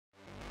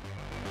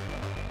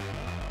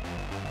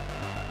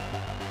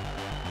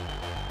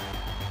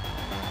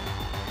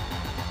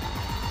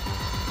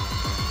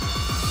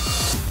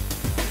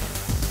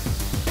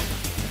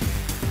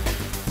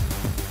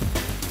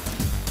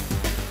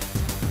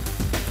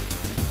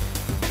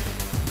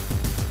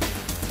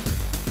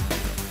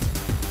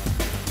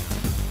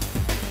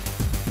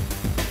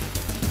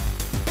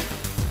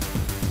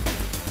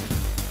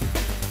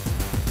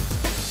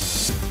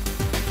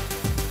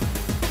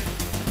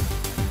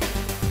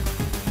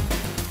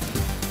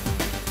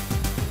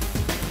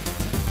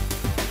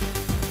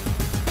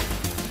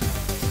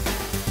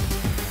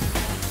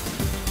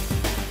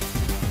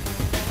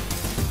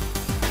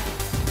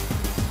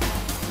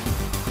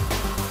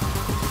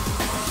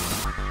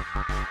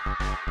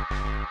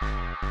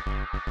How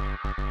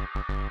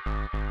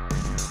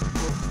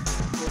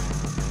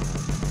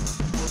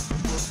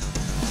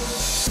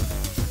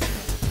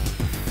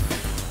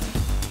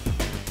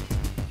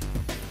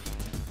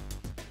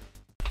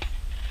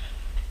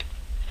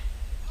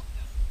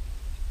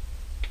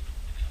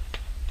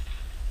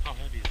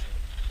heavy is that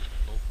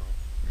GoPro?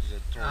 Is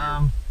it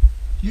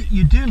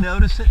you do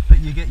notice it, but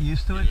you get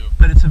used to it. You do.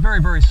 But it's a very,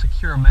 very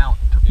secure mount.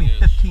 It took me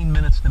 15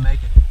 minutes to make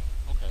it.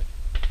 Okay.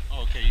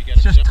 Oh, okay. You got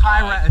It's it just zip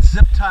tied. it's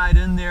zip tied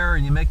in there,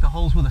 and you make the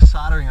holes with a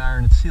soldering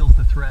iron. It seals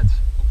the threads.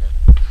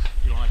 Okay.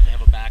 You don't have to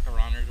have a backer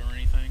on it or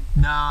anything?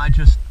 No, I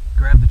just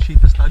grabbed the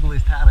cheapest,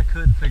 ugliest hat I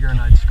could, figuring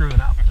I'd screw it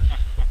up.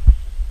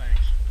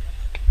 Thanks.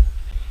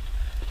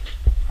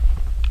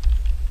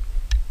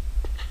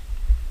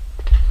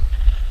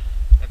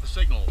 At the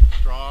signal,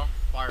 draw,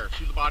 fire.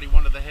 Shoot the body,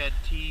 one to the head,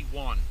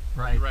 T1.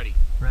 Right. Are you ready?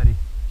 Ready.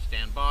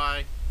 Stand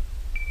by.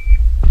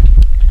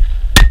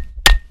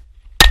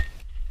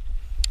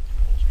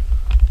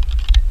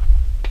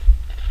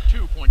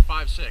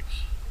 2.56.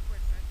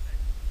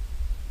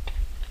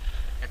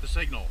 At the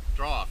signal,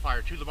 draw,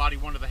 fire. To the body,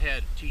 one to the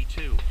head,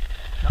 T2.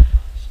 Yep.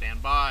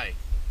 Stand by.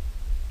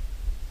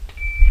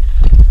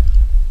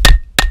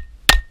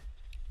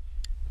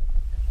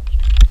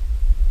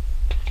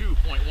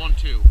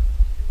 2.12.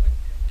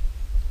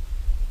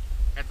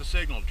 At the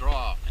signal,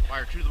 draw,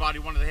 fire. To the body,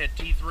 one to the head,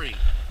 T3.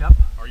 Yep.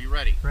 Are you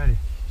ready? Ready.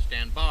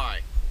 Stand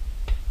by.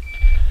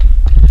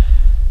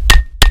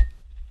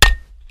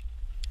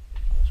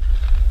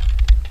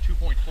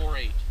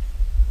 2.48.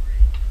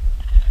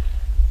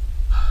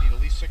 Need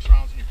at least 6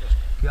 rounds in your pistol.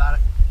 Got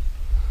it.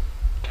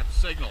 At the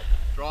signal,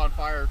 draw and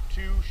fire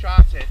 2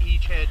 shots at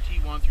each head,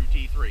 T1 through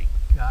T3.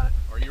 Got it.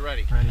 Are you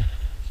ready? Ready.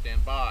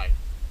 Stand by.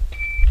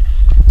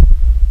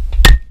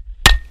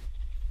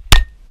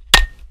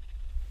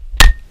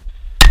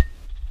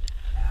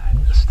 I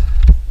missed.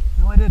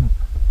 No, I didn't.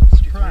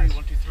 Surprise.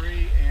 1, 2,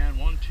 3, and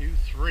 1, 2,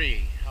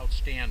 3.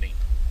 Outstanding.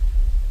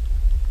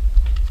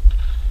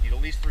 Need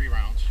at least 3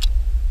 rounds.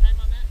 Time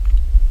on that?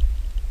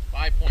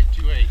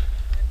 5.28.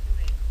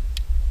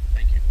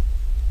 Thank you.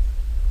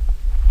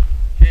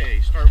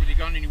 Okay, start with your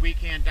gun in your weak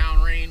hand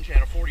downrange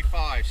at a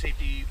 45.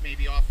 Safety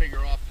maybe off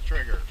finger off the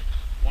trigger.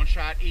 1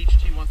 shot each,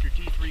 T1 through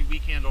T3,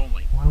 weak hand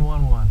only. 1,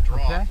 1, 1.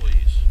 Draw, Okay.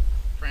 please.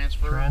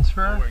 Transfer.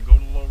 Transfer. Lower and go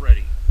to low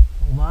ready.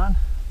 Hold on.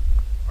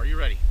 Are you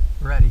ready?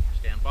 Ready.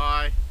 Stand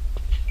by.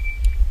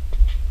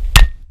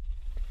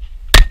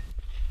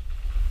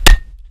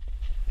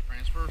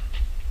 Transfer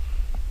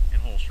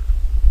and holster.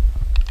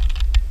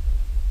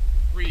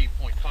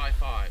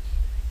 3.55.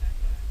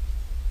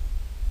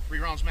 3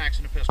 rounds max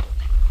in the pistol.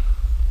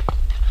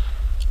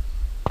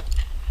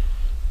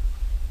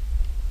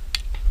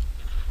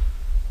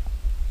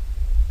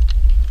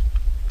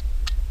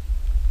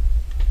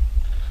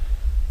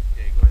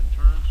 Okay, go ahead and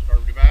turn. Start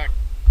with your back.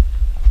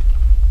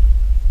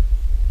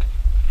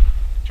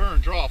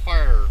 Turn, draw,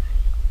 fire.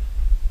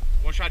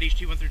 1 shot each,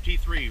 T1 through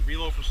T3.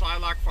 Reload for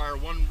slide lock. Fire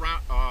 1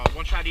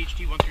 shot each,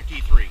 T1 through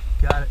T3.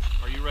 Got it.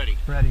 Are you ready?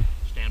 Ready.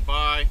 Stand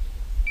by.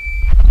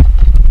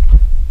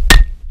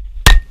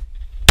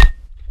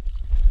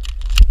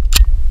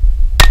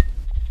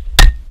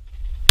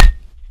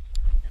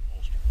 And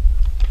holster.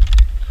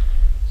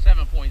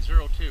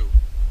 7.02.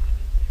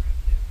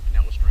 And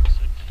that was string 6.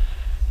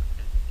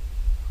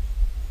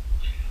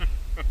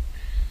 Okay.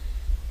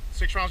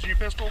 6 rounds in your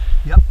pistol?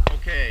 Yep.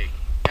 Okay.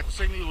 At the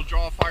signal, you will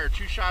draw, fire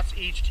 2 shots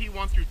each,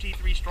 T1 through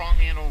T3, strong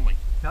hand only.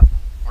 Yep.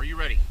 Are you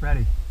ready?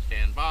 Ready.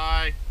 Stand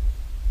by.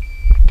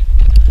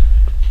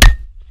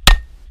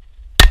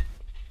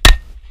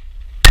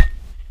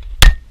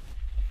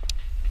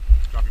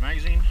 Drop your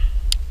magazine.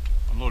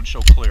 Unload,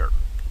 show clear.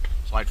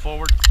 Slide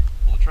forward,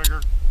 pull the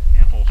trigger,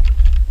 and holster.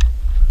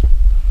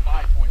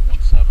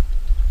 5.17.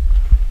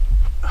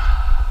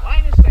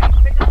 Line is staying.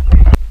 Pick up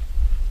pace.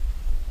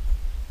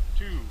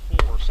 2,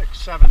 4, 6,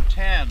 7,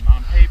 10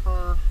 on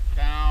paper.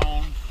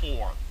 Down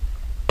 4.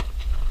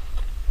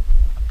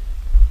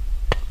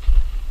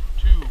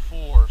 2,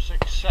 4,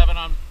 6, 7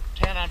 on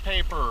 10 on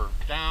paper.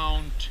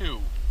 Down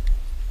 2.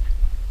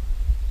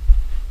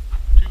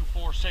 2,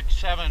 4, 6,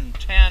 7,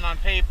 10 on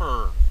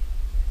paper.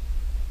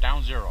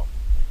 Down 0.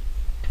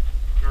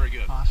 Very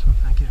good. Awesome.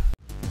 Thank you.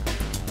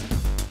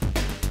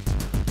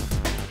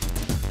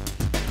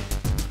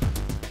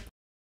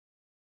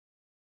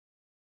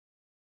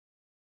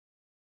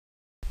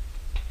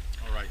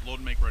 All right, load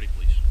and make ready,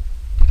 please.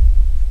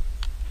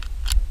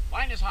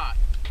 Line is hot.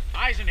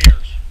 Eyes and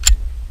ears.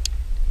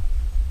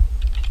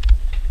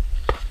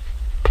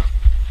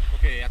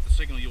 Okay, at the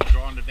signal, you'll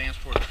draw and advance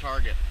toward the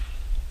target.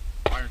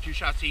 Fire 2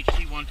 shots each,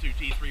 T1 through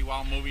T3,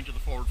 while moving to the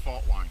forward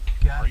fault line.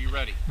 Got it. Are you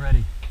ready?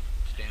 Ready.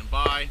 Stand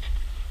by.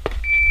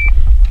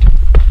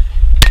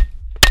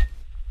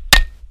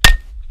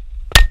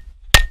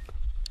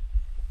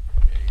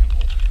 Okay, and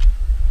hold.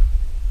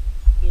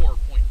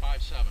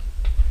 4.57.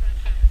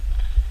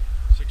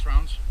 6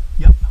 rounds?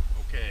 Yep.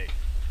 Okay.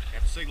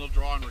 At the signal,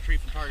 draw and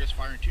retreat from targets,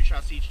 firing 2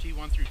 shots each,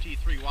 T1 through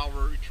T3, while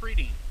we're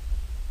retreating.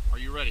 Are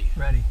you ready?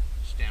 Ready.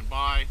 Stand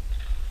by.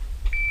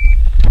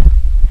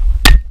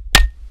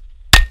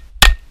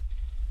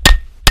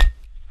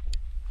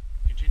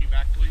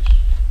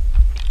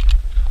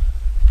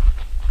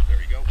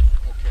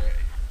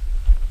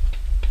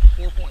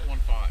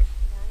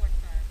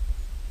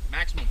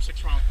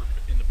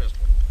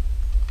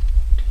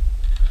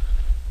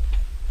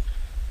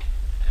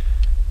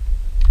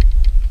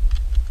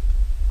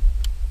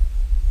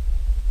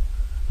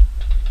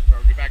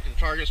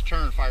 targets,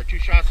 turn, fire 2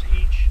 shots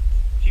each,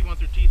 T1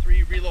 through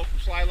T3, reload from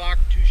slide lock,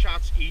 2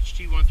 shots each,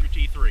 T1 through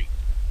T3.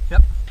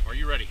 Yep. Are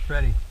you ready?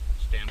 Ready.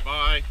 Stand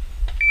by.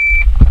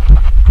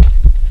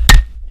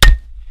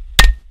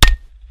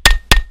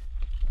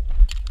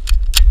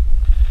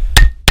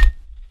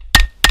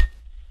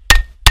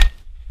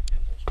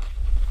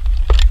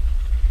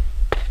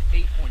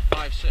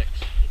 .56.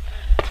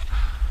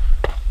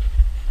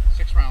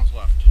 6 rounds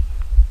left.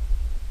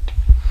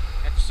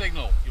 At the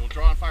signal, you'll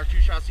draw and fire 2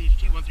 shots each,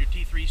 T1 through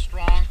T3,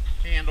 strong,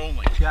 hand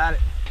only. Got it.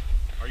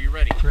 Are you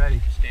ready?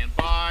 Ready. Stand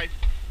by.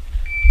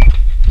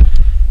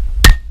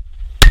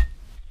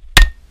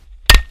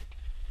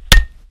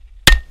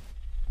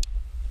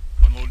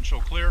 Unload and show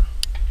clear.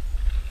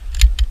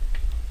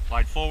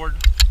 Slide forward,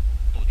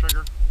 pull the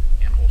trigger,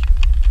 and holster.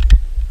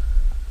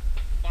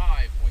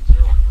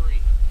 5.03.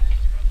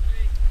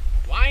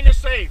 Line is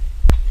safe.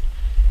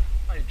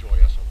 I enjoy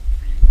SO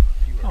for you.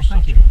 You are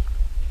thank you.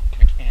 a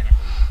mechanically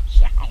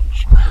sound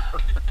shooter. 1,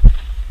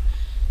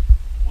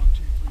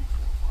 2, 3, 4,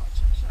 5,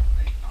 6, 7,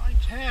 8, 9,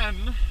 10.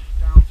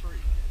 Down 3.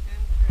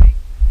 And 3.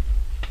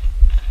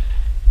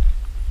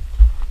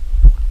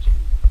 1, 2, 3,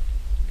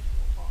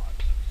 4, 5,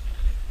 6,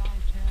 7, 8, 9,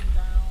 10.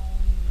 Down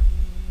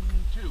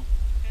 2.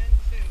 And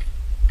 2.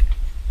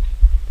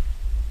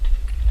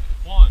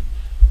 1,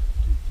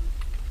 2, 3, 4,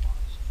 5,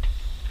 6,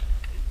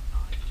 8,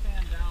 9,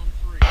 10. Down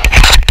 3.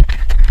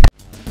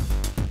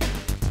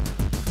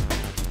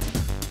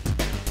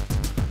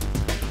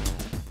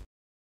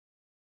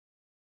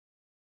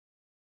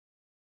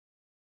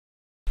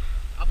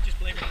 I'm just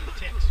blaming on the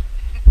ticks.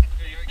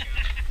 There you go.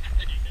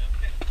 There you go.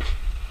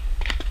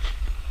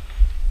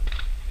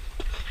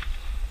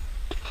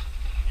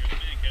 You're the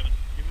man, Kevin.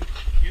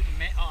 You're the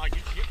man. Oh,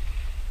 you're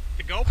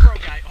the GoPro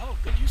guy. Oh,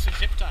 good use of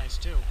zip ties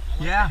too. I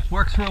like Yeah, that.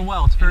 works real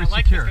well. It's very And I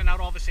like secure. that they're not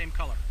all the same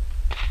color.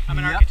 I'm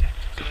an Yep. architect,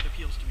 so that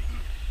appeals to me.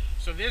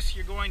 So this,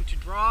 you're going to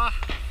draw,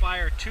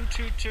 fire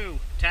 222,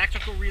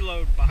 tactical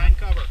reload behind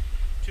cover.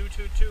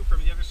 222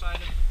 from the other side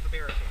of the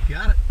barricade.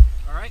 Got it.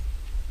 All right,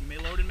 you may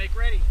load and make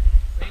ready.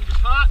 Range is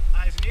hot,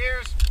 eyes and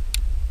ears.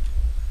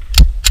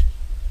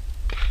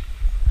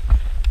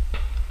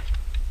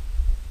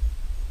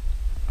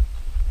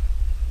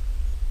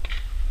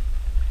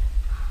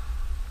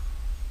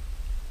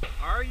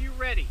 Are you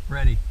ready?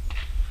 Ready.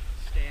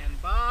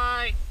 Stand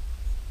by.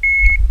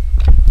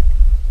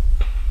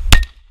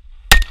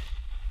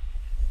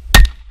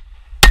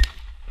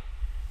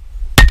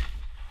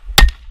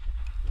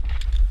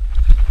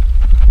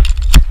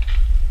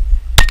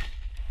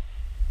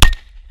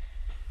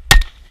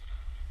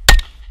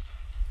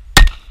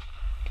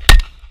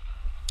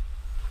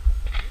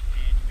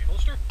 And you may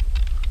holster.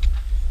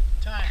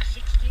 Time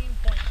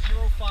 16.05.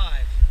 16.05.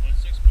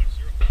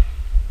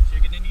 So you're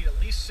going to need at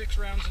least 6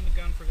 rounds in the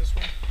gun for this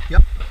one.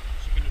 Yep. So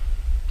you're going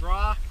to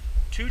draw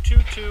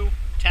 222,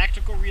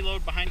 tactical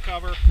reload behind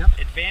cover, Yep.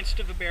 advance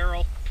to the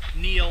barrel,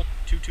 kneel,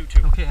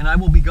 222. Okay, and I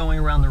will be going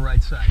around the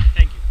right side.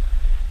 Thank you.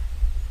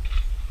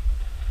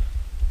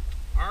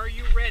 Are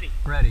you ready?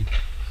 Ready.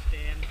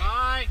 Stand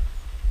by.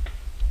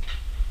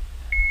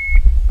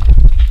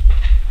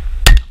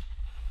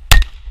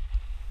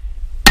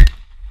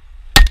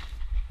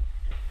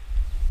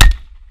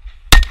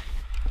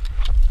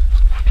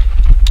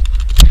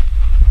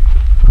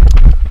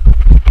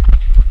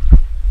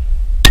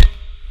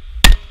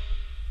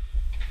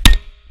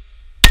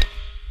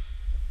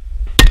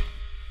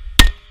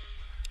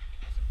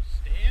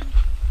 Stand.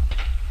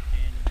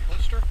 And you may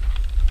holster.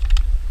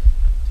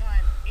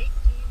 Time 18.84.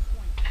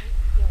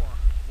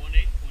 18.84.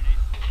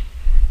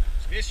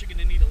 So this, you're going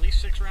to need at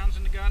least 6 rounds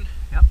in the gun.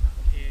 Yep.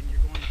 And you're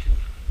going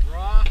to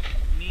draw,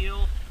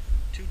 kneel,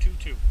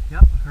 222.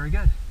 Yep. Very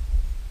good.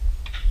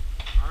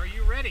 Are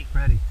you ready?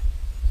 Ready.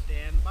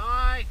 Stand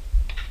by.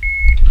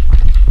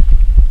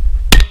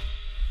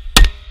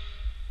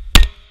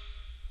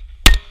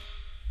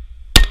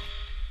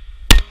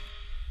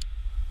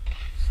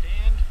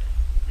 Stand.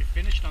 We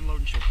finished. Unload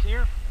and show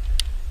clear.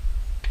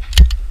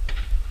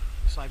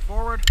 Slide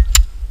forward.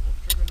 Pull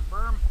the trigger in the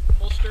berm.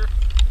 Holster.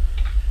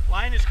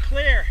 Line is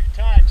clear.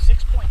 Time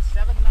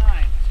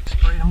 6.79.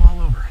 Sprayed them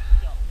all over.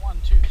 1,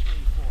 2, 3,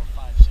 4,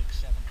 5, 6,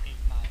 7, 8,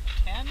 9,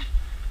 10.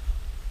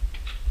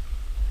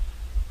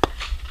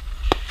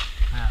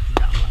 Ah, you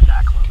gotta look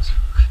that close.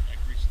 That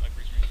grease range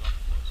is awful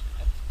close.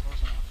 That's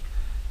close enough.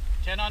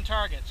 10 on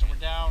target, so we're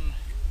down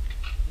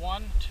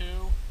 1, 2,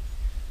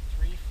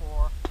 3,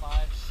 4,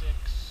 5,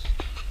 6,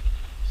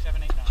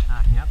 7, 8, 9.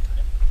 Ah, yep.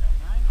 Yep, down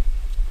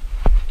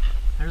 9.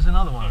 There's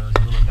another one of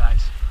those little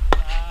guys.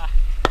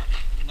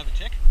 Another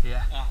tick?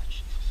 Yeah. Ah,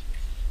 Jesus.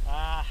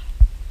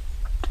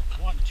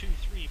 1, 2,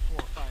 3,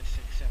 4, 5,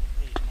 6, 7,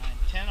 8, 9,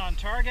 10 on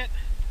target.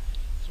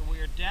 So we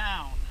are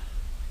down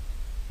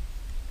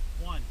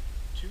 1,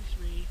 2,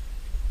 3,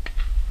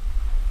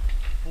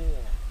 4.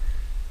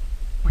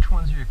 Which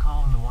ones are you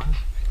calling the ones?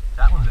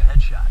 That one's a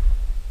headshot.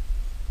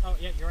 Oh,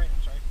 yeah, you're right.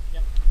 I'm sorry.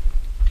 Yep.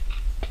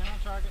 10 on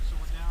target, so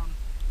we're down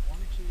 1,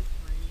 2,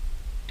 3.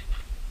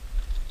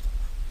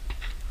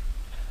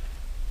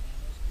 And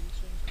those grease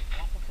rings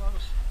are awful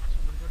close, so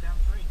we're going to go down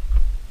 3.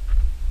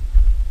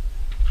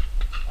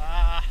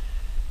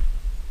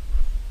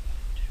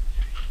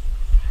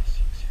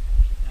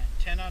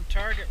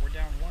 target. We're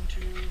down 1,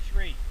 2,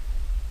 3.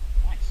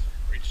 Nice.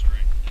 Great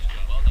string. Yeah,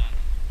 well done.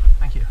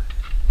 Thank you.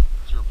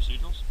 0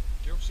 procedurals?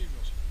 0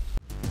 procedurals.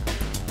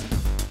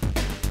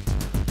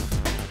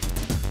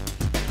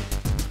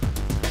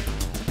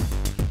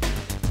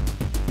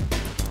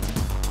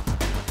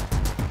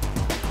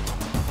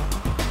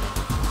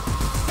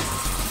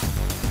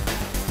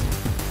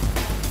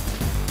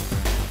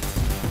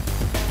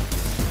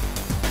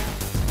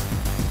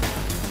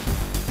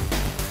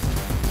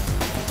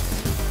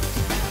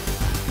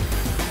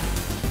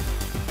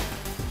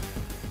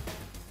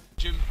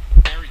 Jim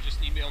Barry just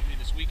emailed me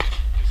this weekend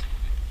because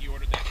he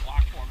ordered that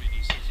block for me, and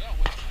he says, "Oh,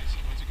 I said,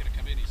 when's it going to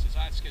come in?" He says,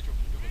 "It's scheduled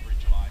for delivery in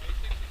July."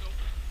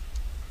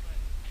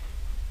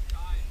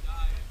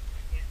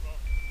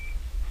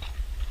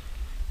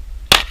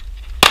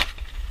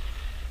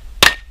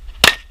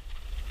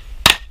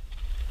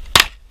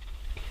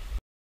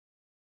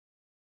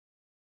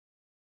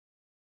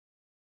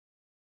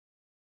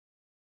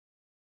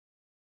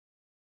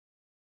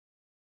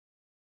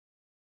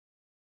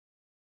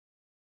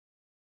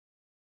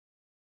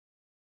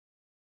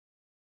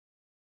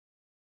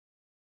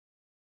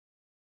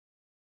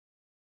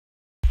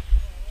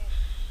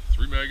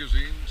 Three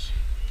magazines,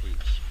 please.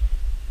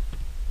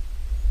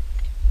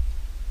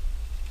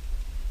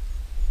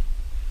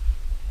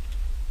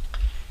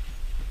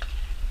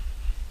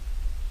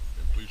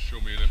 And please show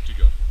me an empty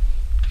gun.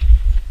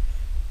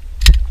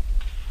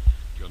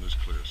 Gun is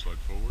clear. Slide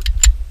forward,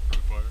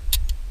 front fire,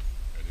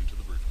 and into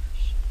the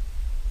briefcase.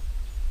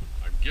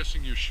 I'm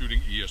guessing you're shooting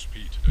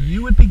ESP today.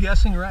 You would be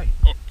guessing right.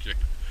 Okay.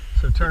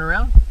 So turn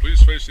around.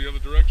 Please face the other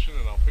direction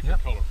and I'll pick a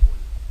color for you.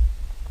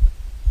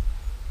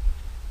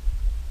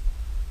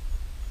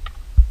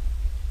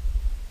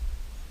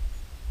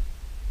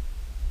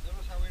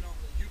 Notice how we don't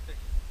let you pick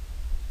it.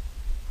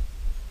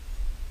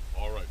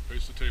 All right,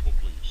 face the table,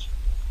 please.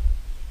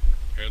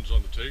 Hands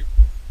on the tape.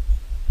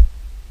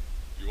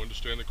 Do you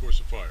understand the course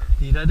of fire?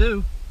 Indeed I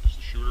do. Is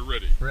the shooter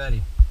ready?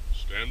 Ready.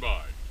 Stand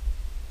by.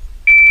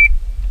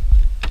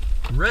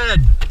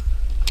 Red.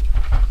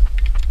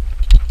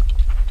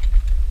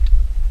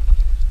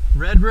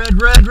 Red,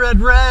 red, red,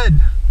 red,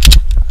 red.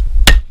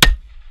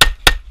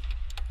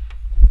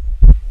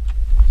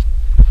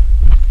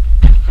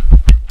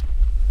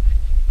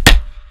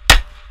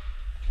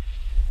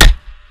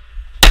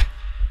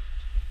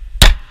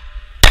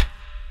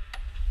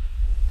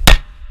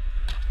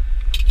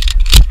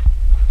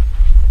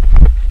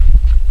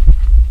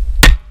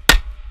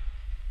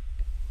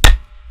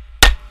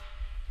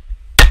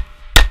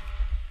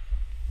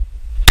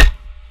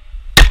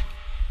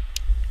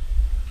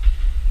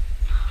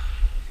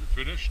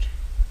 Finished.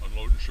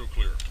 Unload and show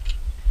clear.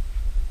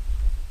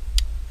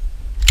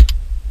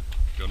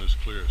 Gun is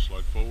clear.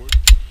 Slide forward.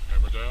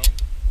 Hammer down.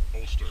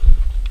 Holster.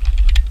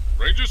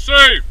 Range is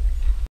safe!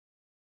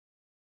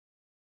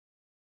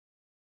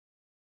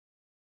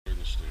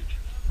 The stage.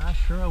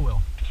 Sure I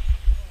will.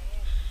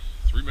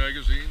 Three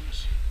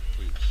magazines,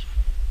 please.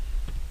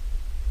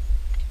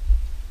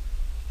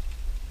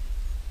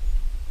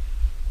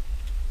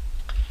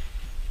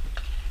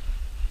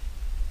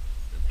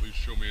 And please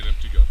show me an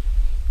empty gun.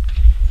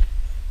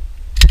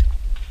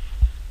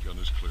 Gun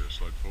is clear.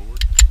 Slide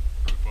forward,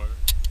 front fire,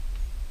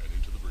 and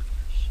into the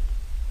briefcase.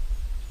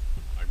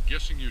 I'm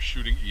guessing you're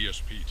shooting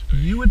ESP today.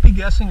 You would be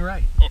guessing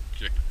right.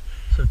 Okay.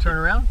 So turn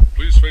around.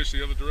 Please face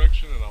the other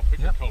direction and I'll pick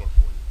a color for you.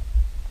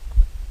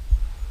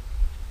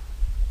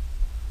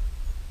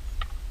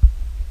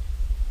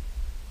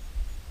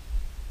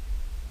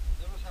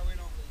 Notice how we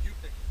don't let you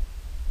pick it.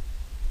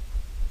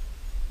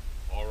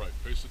 All right,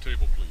 face the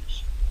table,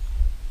 please.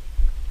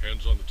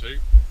 Hands on the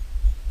tape.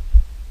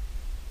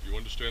 Do you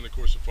understand the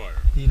course of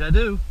fire? Indeed I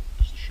do.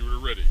 Is the shooter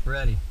ready?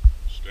 Ready.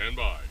 Stand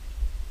by.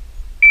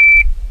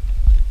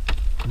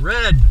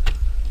 Red.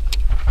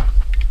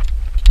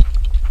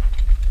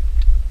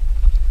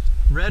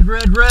 Red,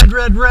 red, red,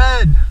 red,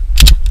 red.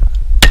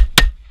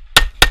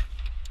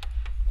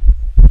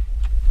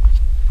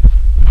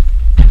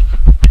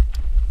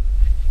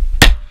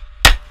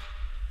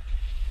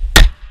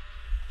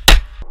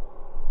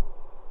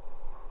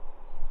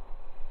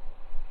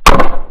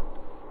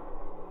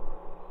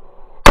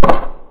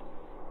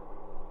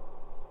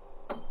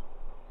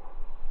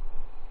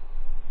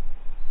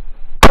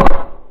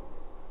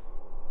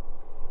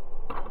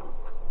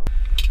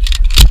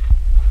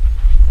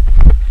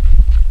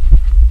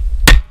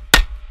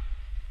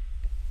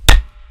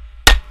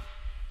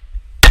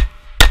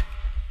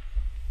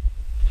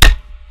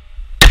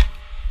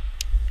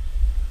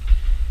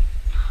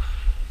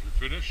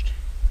 Finished.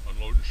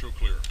 Unload and show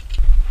clear.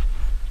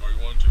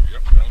 Target 1, 2.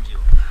 Yep, down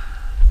 0.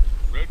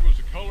 Red was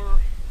the color.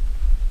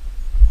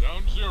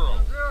 Down 0.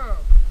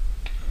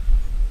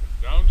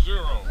 Down 0.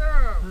 All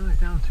right,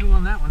 down 2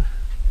 on that one.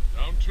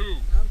 Down 2.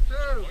 Down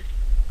 2.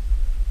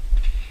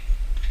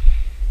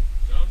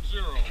 Down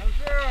 0.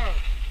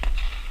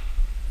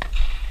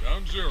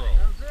 Down 0. Down 0.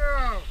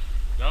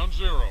 Down 0. Down 0. Down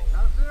 0.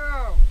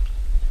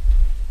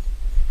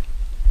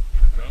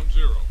 Down 0. Down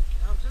 0.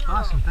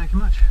 Awesome, thank you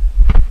much.